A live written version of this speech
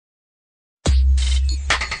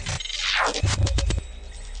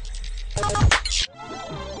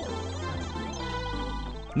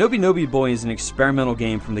Noby Noby Boy is an experimental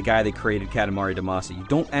game from the guy that created Katamari Damacy. You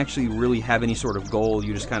don't actually really have any sort of goal,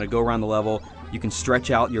 you just kind of go around the level, you can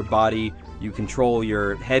stretch out your body, you control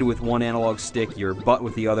your head with one analog stick, your butt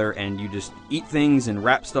with the other, and you just eat things and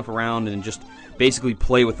wrap stuff around and just basically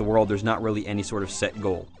play with the world. There's not really any sort of set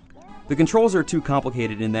goal. The controls are too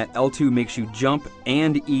complicated in that L2 makes you jump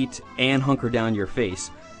and eat and hunker down your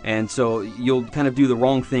face, and so you'll kind of do the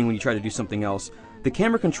wrong thing when you try to do something else. The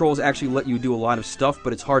camera controls actually let you do a lot of stuff,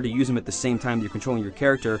 but it's hard to use them at the same time that you're controlling your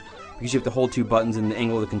character because you have to hold two buttons in the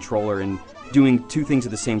angle of the controller, and doing two things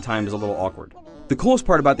at the same time is a little awkward. The coolest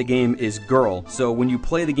part about the game is Girl, so when you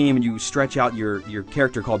play the game and you stretch out your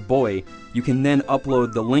character called Boy, you can then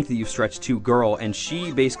upload the link that you've stretched to Girl, and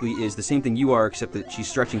she basically is the same thing you are, except that she's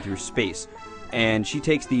stretching through space. And she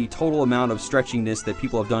takes the total amount of stretchingness that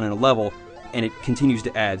people have done in a level, and it continues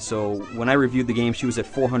to add. So when I reviewed the game, she was at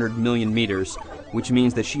 400 million meters, which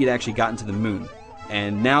means that she had actually gotten to the moon.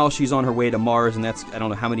 And now she's on her way to Mars, and that's, I don't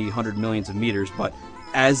know how many hundred millions of meters, but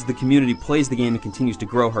as the community plays the game and continues to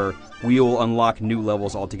grow her, we will unlock new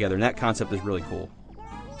levels altogether, and that concept is really cool.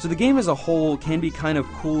 So the game as a whole can be kind of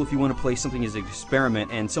cool if you want to play something as an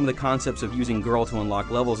experiment, and some of the concepts of using Girl to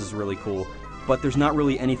unlock levels is really cool, but there's not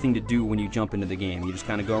really anything to do when you jump into the game. You just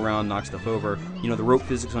kind of go around, knock stuff over. You know, the rope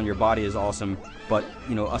physics on your body is awesome, but,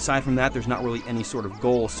 you know, aside from that, there's not really any sort of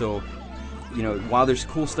goal, so, you know, while there's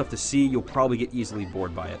cool stuff to see, you'll probably get easily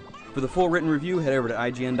bored by it. For the full written review, head over to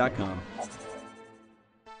IGN.com.